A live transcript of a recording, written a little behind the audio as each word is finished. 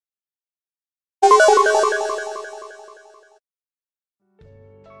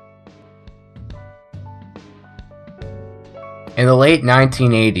In the late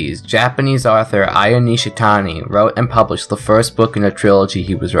 1980s, Japanese author Aya Nishitani wrote and published the first book in a trilogy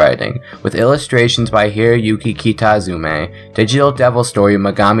he was writing. With illustrations by Hiroyuki Kitazume, Digital Devil Story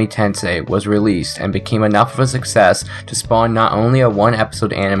Megami Tensei was released and became enough of a success to spawn not only a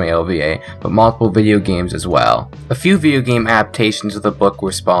one-episode anime OVA, but multiple video games as well. A few video game adaptations of the book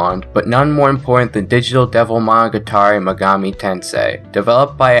were spawned, but none more important than Digital Devil Monogatari Megami Tensei.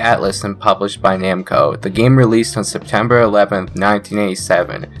 Developed by Atlus and published by Namco, the game released on September 11,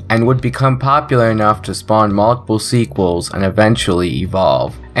 1987, and would become popular enough to spawn multiple sequels and eventually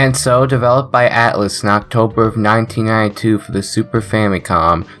evolve. And so, developed by Atlus in October of 1992 for the Super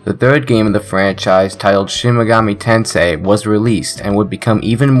Famicom, the third game of the franchise, titled Shin Megami Tensei, was released and would become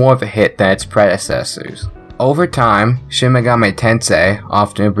even more of a hit than its predecessors. Over time, Shin Megami Tensei,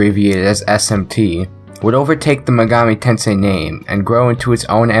 often abbreviated as SMT, would overtake the Megami Tensei name and grow into its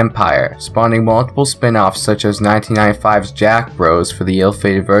own empire, spawning multiple spin-offs such as 1995's Jack Bros for the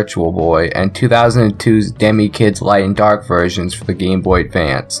ill-fated Virtual Boy and 2002's Demi Kids Light and Dark versions for the Game Boy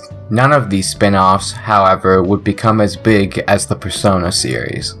Advance. None of these spin-offs, however, would become as big as the Persona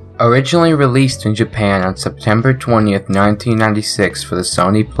series. Originally released in Japan on September 20th, 1996 for the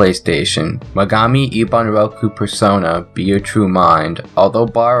Sony PlayStation, Megami Ibunroku Persona Be Your True Mind, although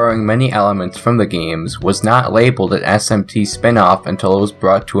borrowing many elements from the games, was not labeled an SMT spin-off until it was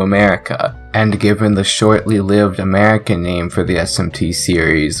brought to America, and given the shortly lived American name for the SMT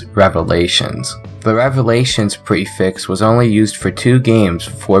series, Revelations. The Revelations prefix was only used for 2 games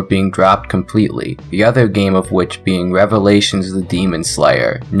before being dropped completely, the other game of which being Revelations the Demon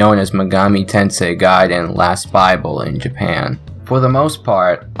Slayer, known as Megami Tensei Gaiden Last Bible in Japan. For the most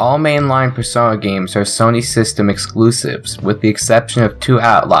part, all mainline Persona games are Sony system exclusives, with the exception of 2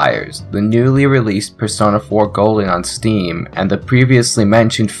 outliers, the newly released Persona 4 Golden on Steam, and the previously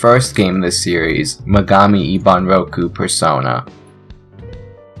mentioned first game in the series, Megami Ibunroku Persona.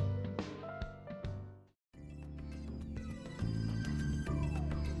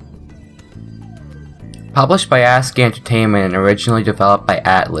 Published by ASCII Entertainment and originally developed by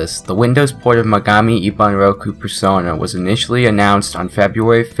Atlus, the Windows port of Megami Ibunroku Persona was initially announced on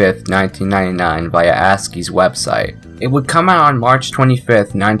February 5th, 1999 via ASCII's website. It would come out on March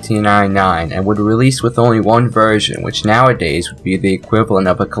 25th, 1999 and would release with only one version, which nowadays would be the equivalent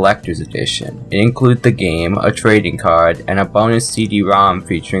of a collector's edition. It included the game, a trading card, and a bonus CD-ROM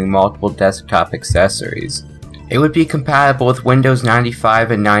featuring multiple desktop accessories. It would be compatible with Windows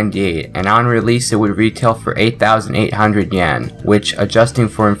 95 and 98, and on release it would retail for 8,800 yen, which, adjusting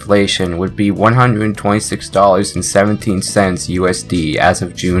for inflation, would be $126.17 USD as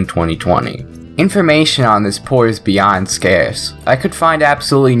of June 2020. Information on this port is beyond scarce. I could find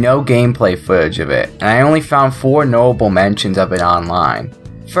absolutely no gameplay footage of it, and I only found 4 notable mentions of it online.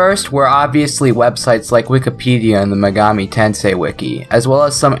 First were obviously websites like Wikipedia and the Megami Tensei Wiki, as well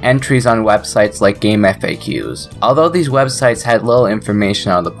as some entries on websites like Game FAQs. Although these websites had little information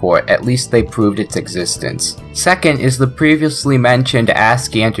on the port, at least they proved its existence. Second is the previously mentioned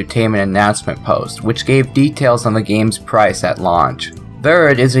ASCII Entertainment announcement post, which gave details on the game's price at launch.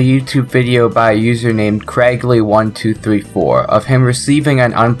 Third is a YouTube video by a user named Craigley1234 of him receiving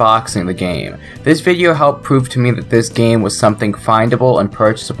and unboxing the game. This video helped prove to me that this game was something findable and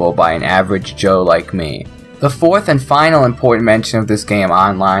purchasable by an average Joe like me. The fourth and final important mention of this game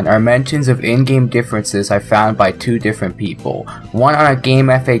online are mentions of in-game differences I found by 2 different people, one on a Game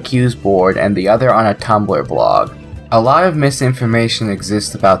FAQs board and the other on a Tumblr blog. A lot of misinformation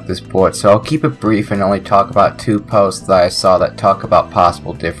exists about this port, so I'll keep it brief and only talk about 2 posts that I saw that talk about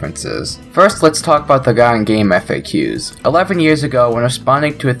possible differences. First, let's talk about the guy in Game FAQs. 11 years ago, when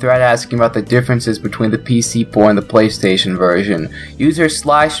responding to a thread asking about the differences between the PC port and the PlayStation version, user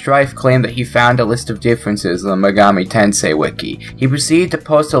Sly Strife claimed that he found a list of differences in the Megami Tensei Wiki. He proceeded to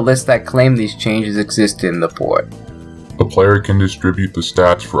post a list that claimed these changes existed in the port. The player can distribute the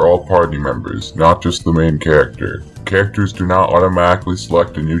stats for all party members, not just the main character. Characters do not automatically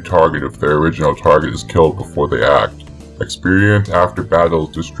select a new target if their original target is killed before they act. Experience after battle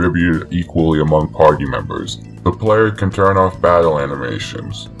is distributed equally among party members. The player can turn off battle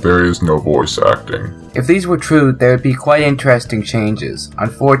animations. There is no voice acting. If these were true, there would be quite interesting changes.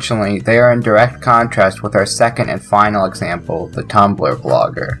 Unfortunately, they are in direct contrast with our second and final example, the Tumblr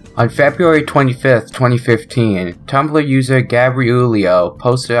blogger. On February 25th, 2015, Tumblr user Gabrielio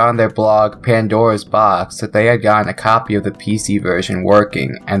posted on their blog Pandora's Box that they had gotten a copy of the PC version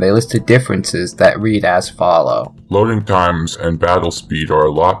working, and they listed differences that read as follow. Loading times and battle speed are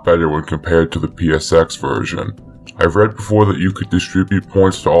a lot better when compared to the PSX version. I've read before that you could distribute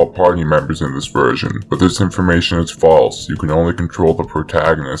points to all party members in this version, but this information is false. You can only control the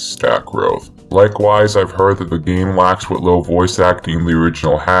protagonist's stat growth. Likewise, I've heard that the game lacks what little voice acting the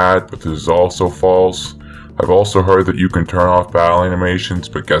original had, but this is also false. I've also heard that you can turn off battle animations,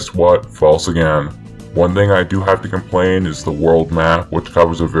 but guess what? False again. One thing I do have to complain is the world map, which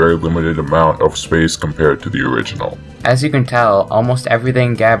covers a very limited amount of space compared to the original. As you can tell, almost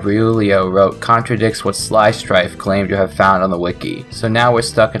everything Gabrielio wrote contradicts what Sly Strife claimed to have found on the wiki, so now we're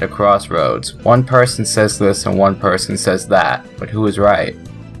stuck at a crossroads. One person says this and one person says that, but who is right?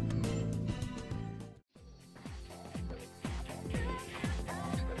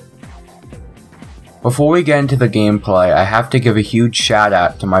 Before we get into the gameplay, I have to give a huge shout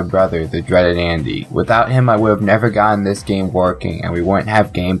out to my brother, the dreaded Andy. Without him, I would have never gotten this game working, and we wouldn't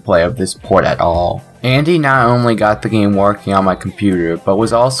have gameplay of this port at all. Andy not only got the game working on my computer, but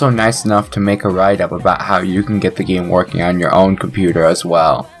was also nice enough to make a write-up about how you can get the game working on your own computer as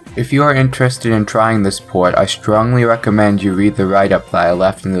well. If you are interested in trying this port, I strongly recommend you read the write-up that I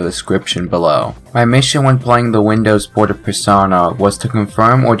left in the description below. My mission when playing the Windows port of Persona was to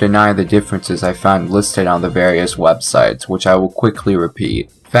confirm or deny the differences I found listed on the various websites, which I will quickly repeat.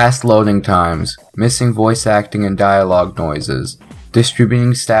 Fast loading times, missing voice acting and dialogue noises,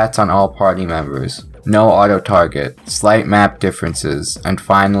 distributing stats on all party members, no auto-target, slight map differences, and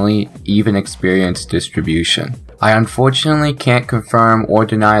finally, even experience distribution. I unfortunately can't confirm or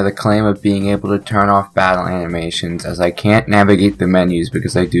deny the claim of being able to turn off battle animations, as I can't navigate the menus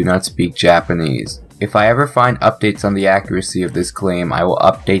because I do not speak Japanese. If I ever find updates on the accuracy of this claim, I will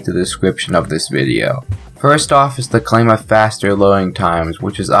update the description of this video. First off is the claim of faster loading times,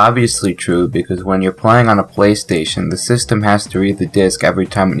 which is obviously true because when you're playing on a PlayStation, the system has to read the disc every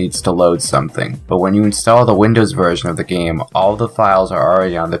time it needs to load something, but when you install the Windows version of the game, all the files are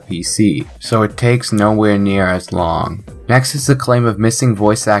already on the PC, so it takes nowhere near as long. Next is the claim of missing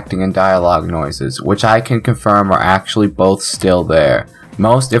voice acting and dialogue noises, which I can confirm are actually both still there.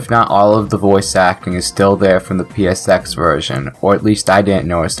 Most, if not all, of the voice acting is still there from the PSX version, or at least I didn't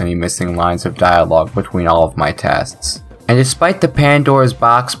notice any missing lines of dialogue between all of my tests. And despite the Pandora's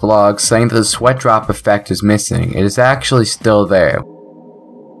Box blog saying that the sweat drop effect is missing, it is actually still there.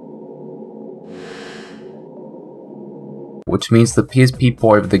 Which means the PSP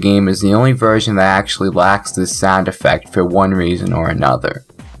port of the game is the only version that actually lacks this sound effect for one reason or another.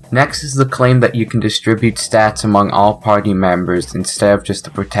 Next is the claim that you can distribute stats among all party members instead of just the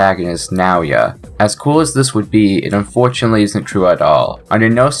protagonist, Naoya. As cool as this would be, it unfortunately isn't true at all. Under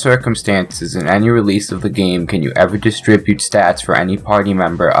no circumstances in any release of the game can you ever distribute stats for any party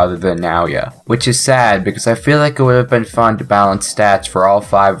member other than Naoya. Which is sad because I feel like it would have been fun to balance stats for all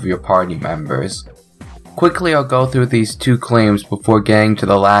 5 of your party members. Quickly I'll go through these two claims before getting to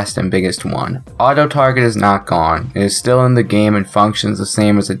the last and biggest one. Auto-target is not gone. It is still in the game and functions the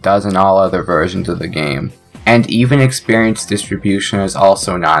same as it does in all other versions of the game. And even experience distribution is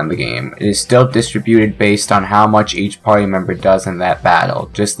also not in the game. It is still distributed based on how much each party member does in that battle,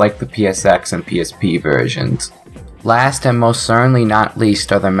 just like the PSX and PSP versions. Last and most certainly not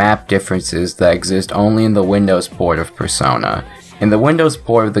least are the map differences that exist only in the Windows port of Persona. In the Windows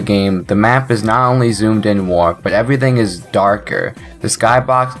port of the game, the map is not only zoomed in more, but everything is darker. The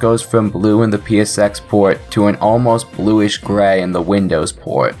skybox goes from blue in the PSX port to an almost bluish gray in the Windows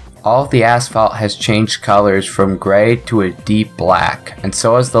port. All of the asphalt has changed colors from gray to a deep black, and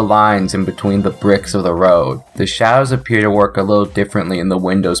so has the lines in between the bricks of the road. The shadows appear to work a little differently in the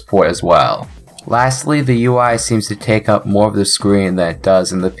Windows port as well. Lastly, the UI seems to take up more of the screen than it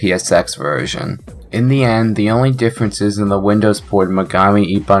does in the PSX version. In the end, the only differences in the Windows port of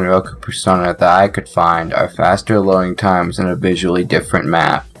Megami Ibunroku Persona that I could find are faster loading times and a visually different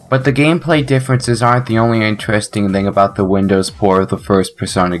map. But the gameplay differences aren't the only interesting thing about the Windows port of the first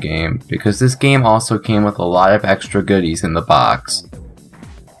Persona game, because this game also came with a lot of extra goodies in the box.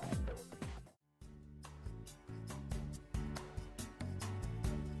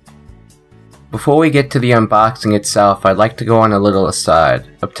 Before we get to the unboxing itself, I'd like to go on a little aside.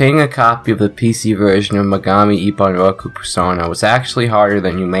 Obtaining a copy of the PC version of Megami Ibunroku Persona was actually harder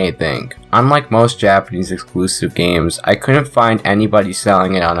than you may think. Unlike most Japanese exclusive games, I couldn't find anybody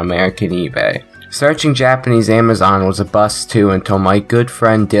selling it on American eBay. Searching Japanese Amazon was a bust too until my good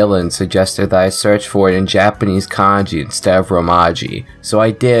friend Dylan suggested that I search for it in Japanese kanji instead of romaji, so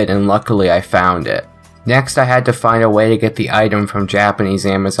I did and luckily I found it. Next, I had to find a way to get the item from Japanese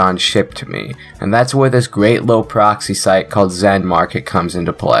Amazon shipped to me, and that's where this great low proxy site called Zenmarket comes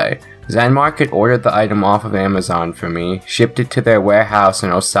into play. Zenmarket ordered the item off of Amazon for me, shipped it to their warehouse in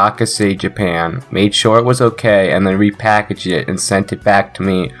Osaka City, Japan, made sure it was okay, and then repackaged it and sent it back to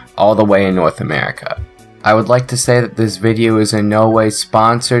me all the way in North America. I would like to say that this video is in no way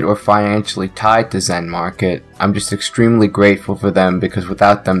sponsored or financially tied to Zenmarket. I'm just extremely grateful for them because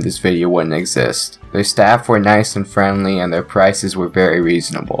without them this video wouldn't exist. Their staff were nice and friendly and their prices were very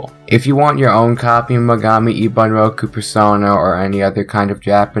reasonable. If you want your own copy of Megami Ibunroku Persona or any other kind of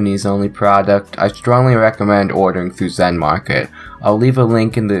Japanese only product, I strongly recommend ordering through Zenmarket. I'll leave a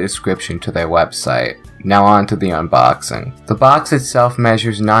link in the description to their website. Now on to the unboxing. The box itself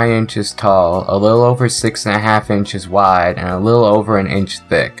measures 9 inches tall, a little over 6.5 inches wide, and a little over an inch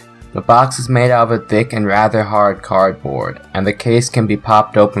thick. The box is made out of a thick and rather hard cardboard, and the case can be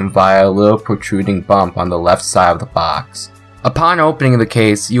popped open via a little protruding bump on the left side of the box. Upon opening the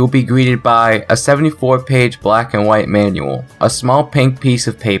case, you will be greeted by a 74-page black and white manual, a small pink piece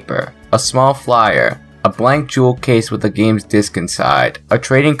of paper, a small flyer, a blank jewel case with the game's disc inside, a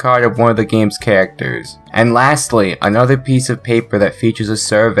trading card of one of the game's characters, and lastly, another piece of paper that features a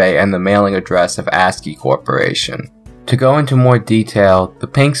survey and the mailing address of ASCII Corporation. To go into more detail, the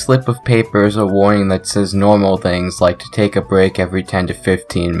pink slip of paper is a warning that says normal things like to take a break every 10 to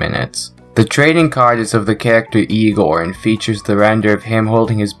 15 minutes. The trading card is of the character Igor and features the render of him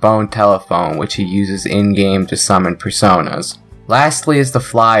holding his bone telephone, which he uses in-game to summon personas. Lastly is the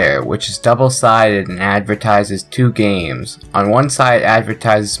flyer, which is double-sided and advertises 2 games. On one side it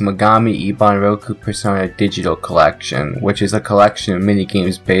advertises Megami Ibunroku Persona Digital Collection, which is a collection of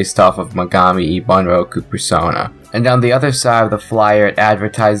minigames based off of Megami Ibunroku Persona. And on the other side of the flyer it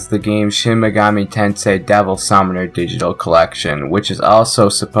advertises the game Shin Megami Tensei Devil Summoner Digital Collection, which is also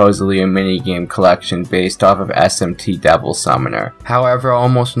supposedly a minigame collection based off of SMT Devil Summoner. However,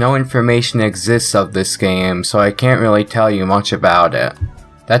 almost no information exists of this game, so I can't really tell you much about it.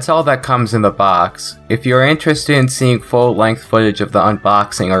 That's all that comes in the box. If you're interested in seeing full-length footage of the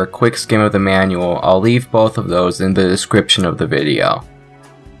unboxing or a quick skim of the manual, I'll leave both of those in the description of the video.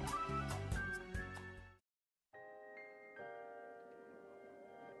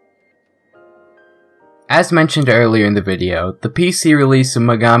 As mentioned earlier in the video, the PC release of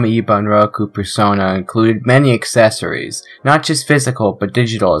Megami Ibunroku Persona included many accessories, not just physical but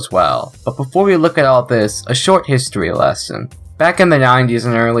digital as well. But before we look at all this, a short history lesson. Back in the 90s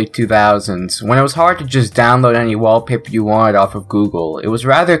and early 2000s, when it was hard to just download any wallpaper you wanted off of Google, it was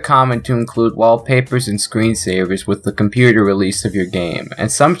rather common to include wallpapers and screensavers with the computer release of your game,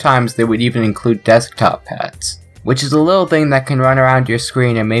 and sometimes they would even include desktop pets, which is a little thing that can run around your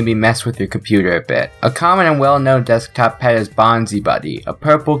screen and maybe mess with your computer a bit. A common and well-known desktop pet is Bonzi Buddy, a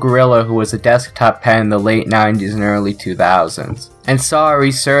purple gorilla who was a desktop pet in the late 90s and early 2000s, and saw a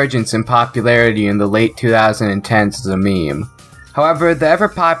resurgence in popularity in the late 2010s as a meme. However, the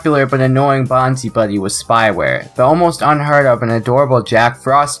ever-popular but annoying Bonzi Buddy was spyware. The almost unheard of and adorable Jack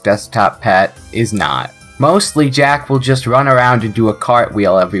Frost desktop pet is not. Mostly, Jack will just run around and do a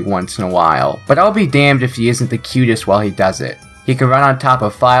cartwheel every once in a while, but I'll be damned if he isn't the cutest while he does it. He can run on top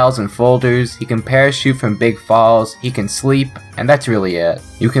of files and folders, he can parachute from big falls, he can sleep, and that's really it.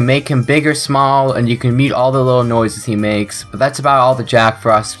 You can make him big or small, and you can mute all the little noises he makes, but that's about all the Jack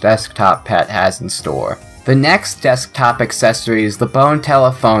Frost desktop pet has in store. The next desktop accessory is the bone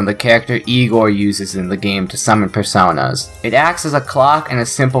telephone the character Igor uses in the game to summon personas. It acts as a clock and a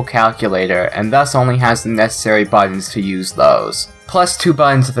simple calculator, and thus only has the necessary buttons to use those. Plus 2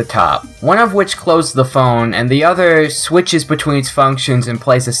 buttons at the top, one of which closes the phone, and the other switches between its functions and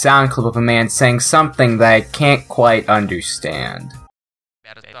plays a sound clip of a man saying something that I can't quite understand.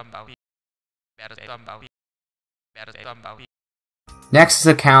 Next is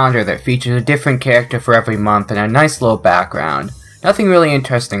a calendar that features a different character for every month and a nice little background. Nothing really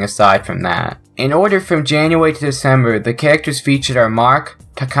interesting aside from that. In order from January to December, the characters featured are Mark,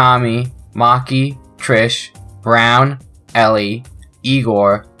 Takami, Maki, Trish, Brown, Ellie,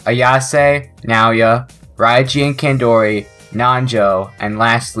 Igor, Ayase, Naoya, Raiji and Kandori, Nanjo, and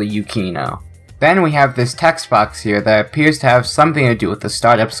lastly Yukino. Then we have this text box here that appears to have something to do with the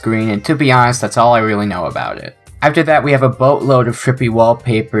startup screen, and to be honest, that's all I really know about it. After that, we have a boatload of trippy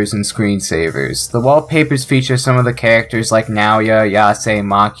wallpapers and screensavers. The wallpapers feature some of the characters like Naoya, Yase,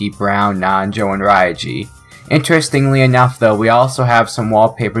 Maki, Brown, Nanjo, and Raiji. Interestingly enough though, we also have some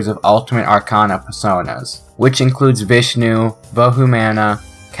wallpapers of Ultimate Arcana personas, which includes Vishnu, Vohumana,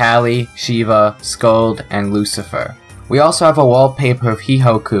 Kali, Shiva, Skuld, and Lucifer. We also have a wallpaper of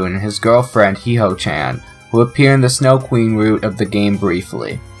Hihoku and his girlfriend Hiho-chan, who appear in the Snow Queen route of the game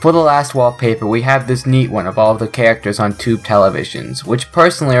briefly. For the last wallpaper, we have this neat one of all of the characters on tube televisions, which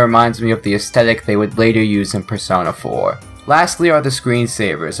personally reminds me of the aesthetic they would later use in Persona 4. Lastly are the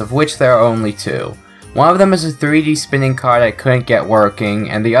screensavers, of which there are only 2. One of them is a 3D spinning card I couldn't get working,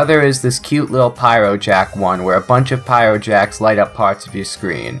 and the other is this cute little Pyro Jack one where a bunch of Pyro Jacks light up parts of your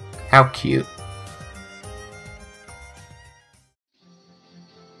screen. How cute.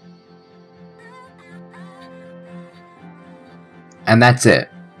 And that's it.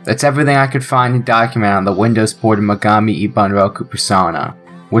 That's everything I could find and document on the Windows port of Megami Ibunroku Persona,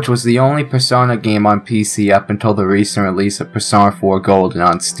 which was the only Persona game on PC up until the recent release of Persona 4 Golden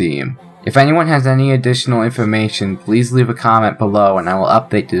on Steam. If anyone has any additional information, please leave a comment below and I will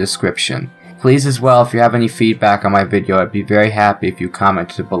update the description. Please as well, if you have any feedback on my video, I'd be very happy if you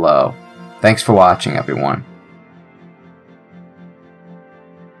commented below. Thanks for watching, everyone.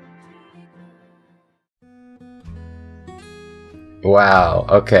 Wow,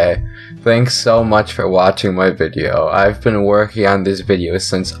 okay. Thanks so much for watching my video. I've been working on this video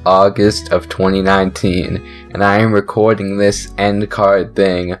since August of 2019, and I am recording this end card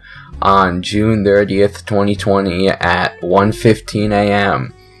thing on June 30th, 2020 at 1:15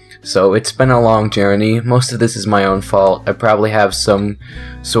 AM. So it's been a long journey. Most of this is my own fault. I probably have some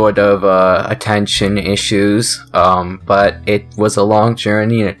sort of attention issues, but it was a long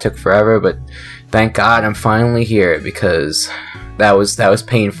journey and it took forever, but thank God I'm finally here, because that was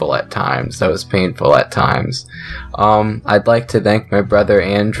painful at times. I'd like to thank my brother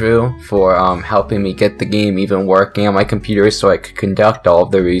Andrew for helping me get the game even working on my computer so I could conduct all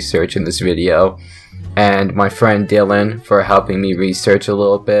of the research in this video, and my friend Dylan for helping me research a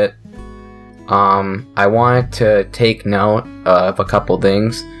little bit. I wanted to take note of a couple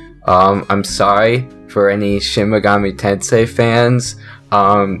things. I'm sorry for any Shin Megami Tensei fans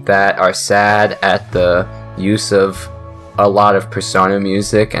that are sad at the use of a lot of Persona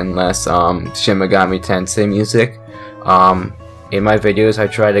music and less Shin Megami Tensei music. In my videos I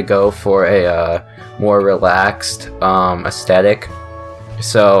try to go for a more relaxed aesthetic,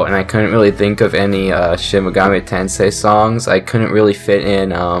 and I couldn't really think of any Shin Megami Tensei songs. I couldn't really fit in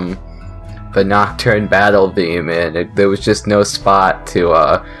the Nocturne Battle theme, and there was just no spot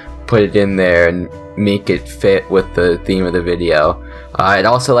to put it in there and make it fit with the theme of the video. I'd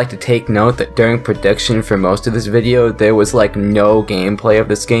also like to take note that during production for most of this video, there was like no gameplay of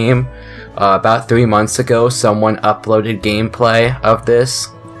this game. About 3 months ago, someone uploaded gameplay of this,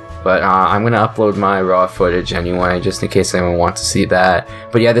 but I'm gonna upload my raw footage anyway, just in case anyone wants to see that.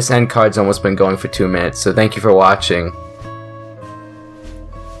 But yeah, this end card's almost been going for 2 minutes, so thank you for watching.